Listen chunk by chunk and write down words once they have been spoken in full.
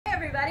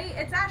everybody,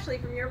 it's Ashley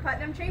from your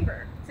Putnam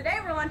Chamber. Today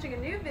we're launching a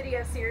new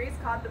video series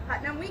called the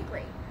Putnam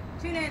Weekly.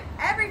 Tune in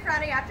every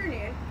Friday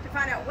afternoon to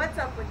find out what's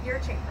up with your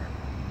chamber.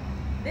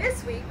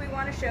 This week we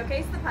want to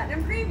showcase the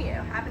Putnam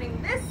Preview,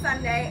 happening this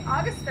Sunday,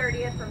 August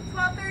 30th from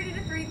 12:30 to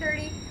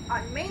 3:30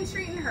 on Main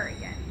Street in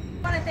Hurricane.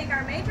 We want to thank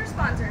our major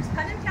sponsors,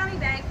 Putnam County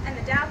Bank and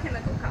the Dow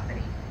Chemical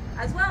Company,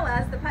 as well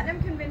as the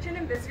Putnam Convention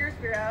and Visitors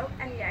Bureau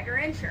and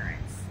Yeager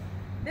Insurance.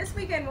 This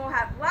weekend we'll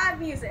have live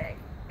music,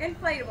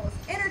 inflatables,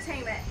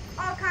 entertainment,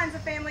 all kinds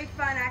of family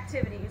fun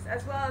activities,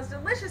 as well as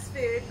delicious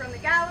food from the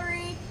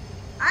gallery,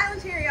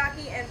 Island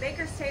Teriyaki, and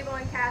Baker's Table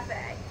and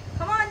Cafe.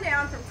 Come on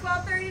down from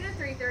 12:30 to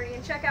 3:30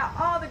 and check out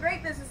all the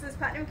great businesses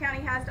Putnam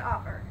County has to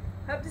offer.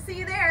 Hope to see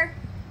you there.